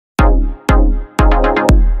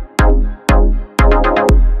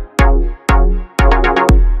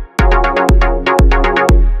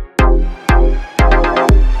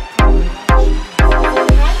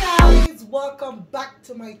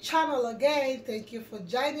my channel again. Thank you for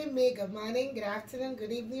joining me. Good morning, good afternoon,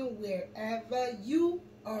 good evening, wherever you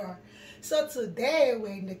are. So today we're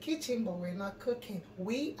in the kitchen, but we're not cooking.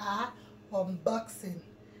 We are unboxing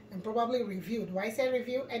and probably review. Do I say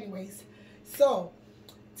review? Anyways, so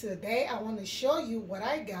today I want to show you what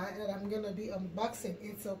I got that I'm going to be unboxing.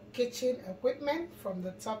 It's a kitchen equipment. From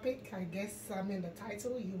the topic, I guess in the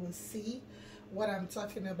title, you will see what I'm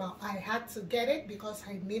talking about. I had to get it because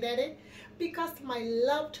I needed it, because my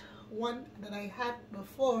loved one that I had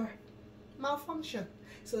before malfunctioned.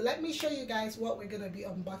 So let me show you guys what we're going to be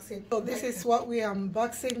unboxing. So this is what we're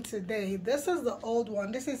unboxing today. This is the old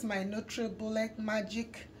one. This is my Nutri Bullet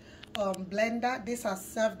Magic blender. This has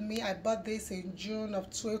served me. I bought this in June of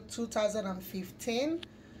 2015.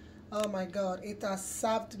 Oh my god, it has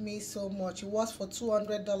served me so much. It was for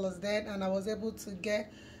 $200 then, and I was able to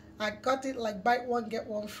get, I got it like buy one get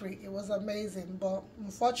one free. It was amazing, but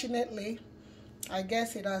unfortunately I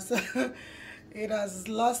guess it has it has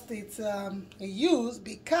lost its use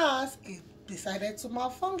because it decided to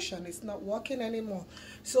malfunction. It's not working anymore.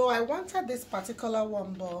 So I wanted this particular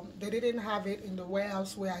one, but they didn't have it in the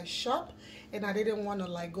warehouse where I shop, and I didn't want to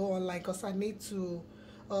like go online because I need to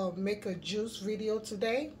make a juice video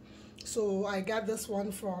today. So I got this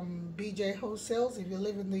one from BJ Wholesales. If you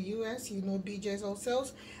live in the US, you know BJ's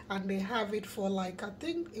Wholesales, and they have it for like, I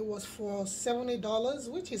think it was for $70,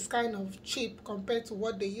 which is kind of cheap compared to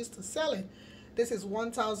what they used to sell it. This is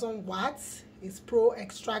 1000 watts. It's pro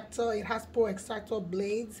extractor. It has pro extractor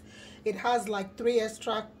blades. It has like 3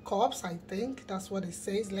 extra cups, I think that's what it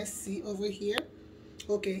says. Let's see over here.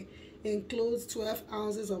 Okay, includes 12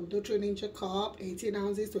 ounces of Nutri Ninja cup, 18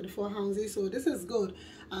 ounces, 24 ounces. So this is good.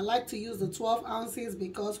 I like to use the 12 ounces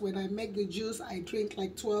because when I make the juice, I drink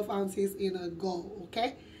like 12 ounces in a go,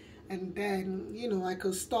 okay? And then, you know, I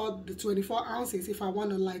could start the 24 ounces if I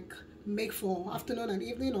want to like make for afternoon and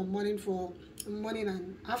evening, or morning for morning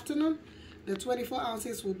and afternoon. The 24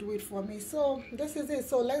 ounces will do it for me. So this is it.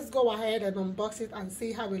 So let's go ahead and unbox it and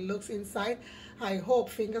see how it looks inside. I hope,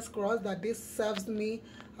 fingers crossed, that this serves me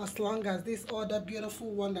as long as this other beautiful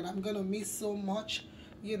one that I'm gonna miss so much,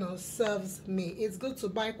 you know, serves me. It's good to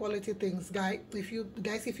buy quality things, guys. If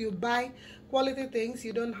you buy quality things,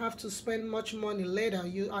 you don't have to spend much money later.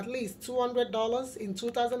 You at least $200 in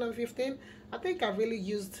 2015. I think I really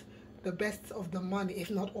used the best of the money, if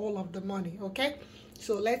not all of the money. Okay,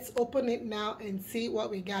 so let's open it now and see what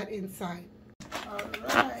we got inside. All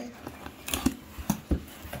right.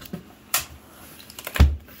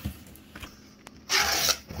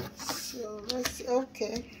 So let's see.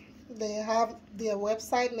 Okay, they have their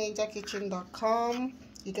website, ninjakitchen.com.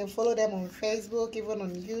 You can follow them on Facebook, even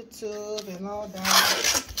on YouTube and all that.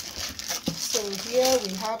 So here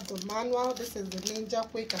we have the manual. This is the Ninja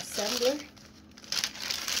Quick Assembly.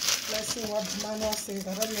 Let's see what the manual says.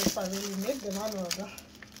 I don't know if I really need the manual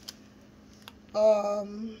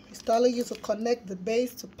though. It's telling you to connect the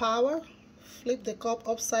base to power, flip the cup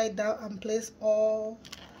upside down, and place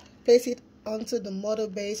it onto the motor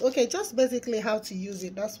base. Okay, just basically how to use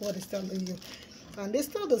it. That's what it's telling you. And it's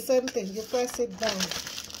still the same thing. You press it down.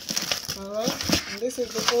 Alright. And this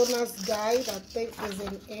is the owner's guide. I think is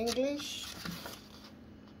in English.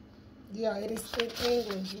 Yeah, it is in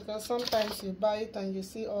English, because sometimes you buy it and you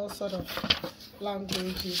see all sort of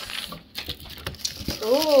languages.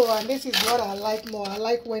 Oh, and this is what I like more. I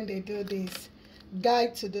like when they do this.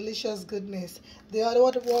 Guide to delicious goodness. The other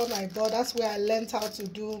one I bought, that's where I learned how to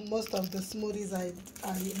do most of the smoothies I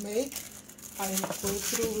make. I go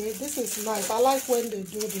through it. This is nice. I like when they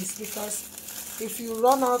do this, because if you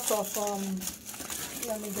run out of,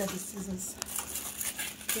 let me get the scissors.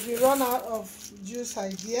 If you run out of juice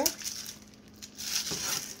idea,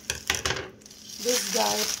 this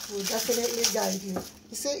guide will definitely guide you.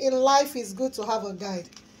 You see, in life it's good to have a guide.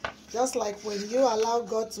 Just like when you allow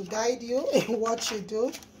God to guide you in what you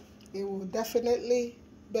do, it will definitely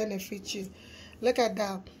benefit you. Look at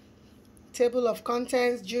that. Table of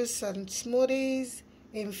contents, juice and smoothies,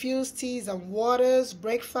 infused teas and waters,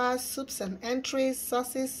 breakfast, soups and entries,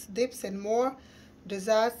 sauces, dips and more,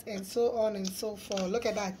 desserts, and so on and so forth. Look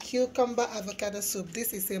at that. Cucumber avocado soup.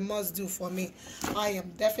 This is a must do for me. I am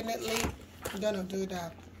definitely gonna do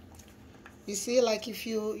that. You see, like if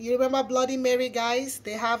you remember Bloody Mary, guys,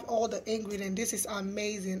 they have all the ingredients. This is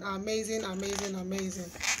amazing, amazing, amazing, amazing.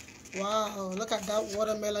 Wow, look at that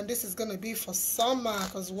watermelon. This is gonna be for summer,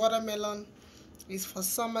 because watermelon is for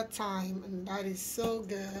summertime, and that is so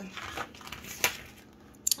good.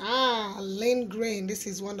 Lean green. This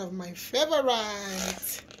is one of my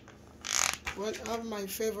favorites. One of my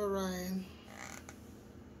favorite.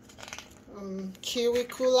 Kiwi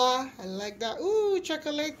cooler. I like that. Ooh,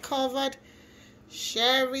 chocolate covered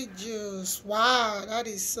Cherry juice. Wow, that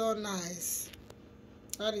is so nice.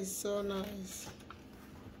 That is so nice.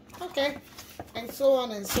 Okay, and so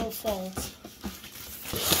on and so forth.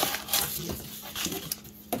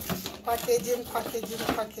 Packaging.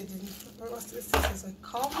 What's this? This is a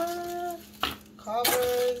cover.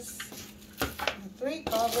 Covers. The 3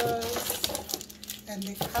 covers. And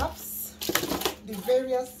the cups. The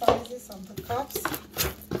various sizes of the cups.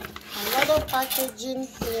 Another packaging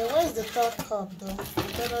here. Where's the 3rd cup though? I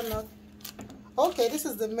better not. Okay, this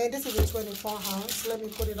is the main. This is a 24 ounce. Let me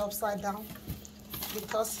put it upside down,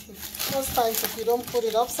 because most times if you don't put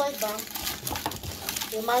it upside down,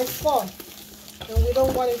 it might fall, and we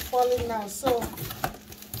don't want it falling now. So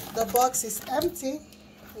the box is empty.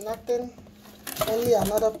 Nothing. Only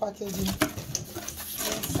another packaging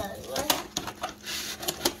inside, right?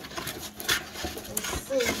 Let's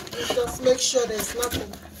see. Let's just make sure there's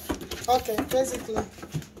nothing. Okay, basically,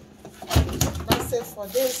 that's it for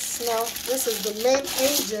this. Now, this is the main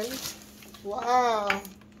engine. Wow.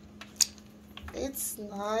 It's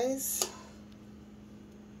nice.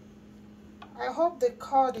 I hope the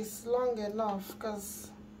cord is long enough, because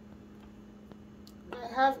I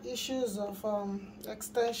have issues of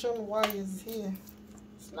extension wires here.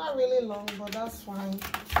 It's not really long, but that's fine.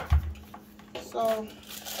 So,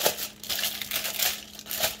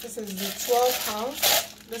 this is the 12 ounce.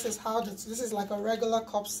 This is like a regular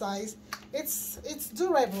cup size. It's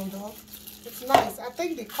durable though. It's nice. I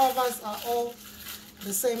think the covers are all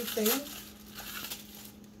the same thing.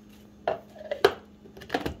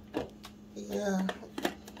 Yeah.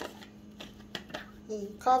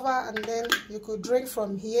 You cover, and then you could drink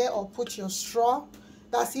from here or put your straw.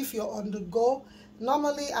 That's if you're on the go.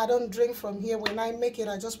 Normally, I don't drink from here. When I make it,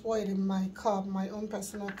 I just pour it in my cup, my own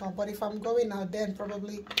personal cup. But if I'm going out, then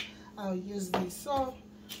probably I'll use this. So,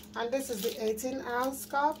 and this is the 18 ounce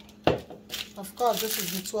cup. Of course, this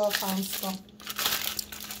is the 12 ounce cup.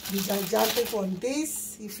 The gigantic one.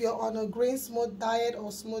 This, if you're on a green smooth diet or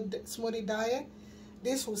smoothie diet,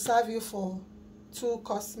 this will serve you for 2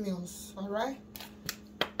 course meals. All right.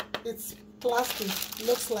 It's plastic.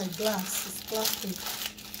 Looks like glass. It's plastic.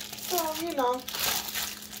 So, you know,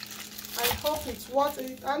 I hope it's worth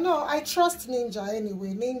it. I know, I trust Ninja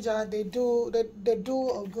anyway. Ninja, they do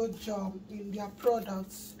a good job in their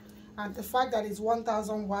products. And the fact that it's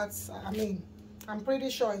 1000 watts, I mean, I'm pretty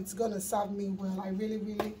sure it's gonna serve me well. I really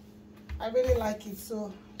like it.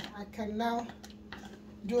 So I can now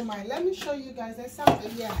do my, let me show you guys. There's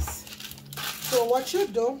something, yes. So what you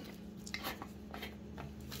do,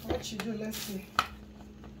 let's see.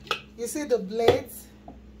 You see the blades?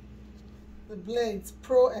 The blades,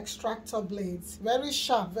 Pro Extractor blades. Very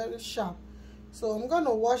sharp, very sharp. So I'm going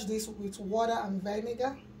to wash this with water and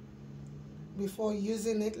vinegar before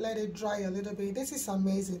using it. Let it dry a little bit. This is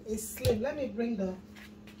amazing. It's slim. Let me bring the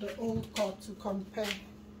old cup to compare.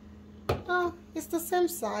 It's the same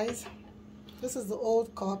size. This is the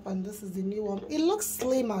old cup and this is the new one. It looks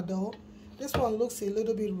slimmer though. This one looks a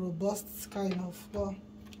little bit robust kind of. But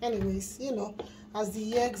anyways, you know, as the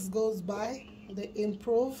years goes by, they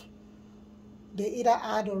improve. They either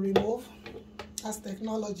add or remove. That's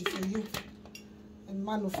technology for you and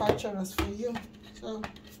manufacturers for you. So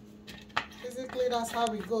basically that's how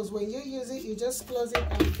it goes. When you use it, you just close it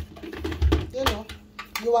and, you know,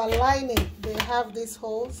 you align it. They have these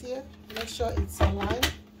holes here. Make sure it's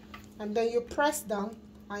aligned. And then you press down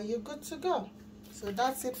and you're good to go. So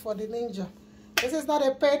that's it for the Ninja. This is not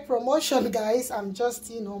a paid promotion, guys. I'm just,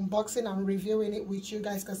 you know, unboxing and reviewing it with you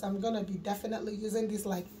guys, because I'm going to be definitely using this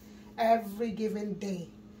like every given day,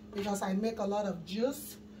 because I make a lot of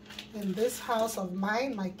juice in this house of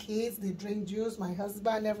mine. My kids, they drink juice. My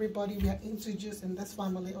husband, everybody, we are into juice in this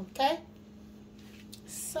family, okay?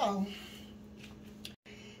 So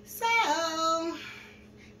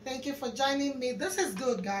thank you for joining me. This is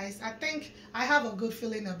good, guys. I think I have a good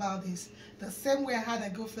feeling about this. The same way I had a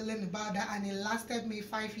good feeling about that, and it lasted me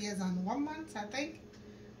 5 years and 1 month, I think.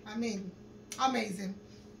 I mean, amazing.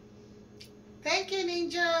 Thank you,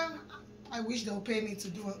 Ninja. I wish they'll pay me to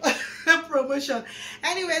do a promotion.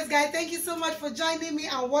 Anyways, guys, thank you so much for joining me,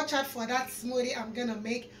 and watch out for that smoothie I'm gonna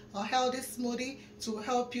make, a healthy smoothie to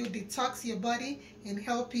help you detox your body and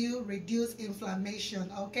help you reduce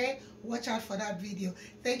inflammation. Okay, watch out for that video.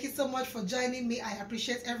 Thank you so much for joining me. I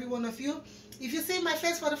appreciate every one of you. If you see my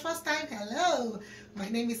face for the first time, hello, my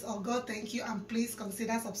name is Ogo. Thank you, and please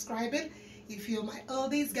consider subscribing. If you're my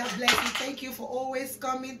oldies, God bless you. Thank you for always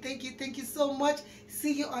coming. Thank you so much.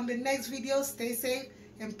 See you on the next video. Stay safe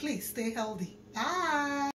and please stay healthy.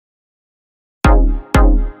 Bye.